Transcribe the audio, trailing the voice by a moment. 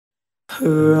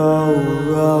Row,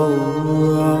 row,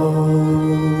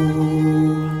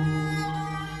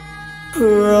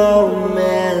 row,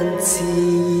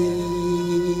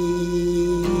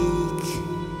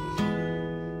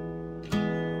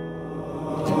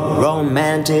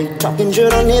 romantic talking, you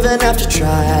don't even have to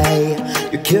try.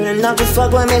 You're cute enough to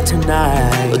fuck with me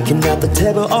tonight. Looking at the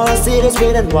table, all I see is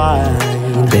red and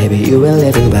wine. Baby, you are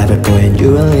living lavish, boy, and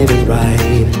you are living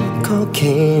right.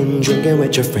 Cocaine, drinking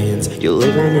with your friends. You're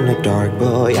living in the dark,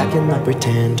 boy, I cannot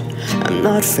pretend. I'm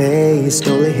not faced,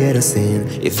 only here to sin.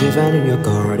 If you're found in your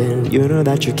garden, you know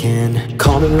that you can.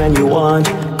 Call me when you want,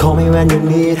 call me when you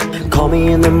need. Call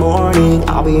me in the morning,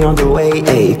 I'll be on the way.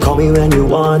 Ay, call me when you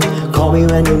want, call me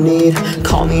when you need.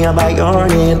 Call me out by your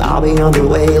name, I'll be on the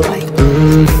way. Like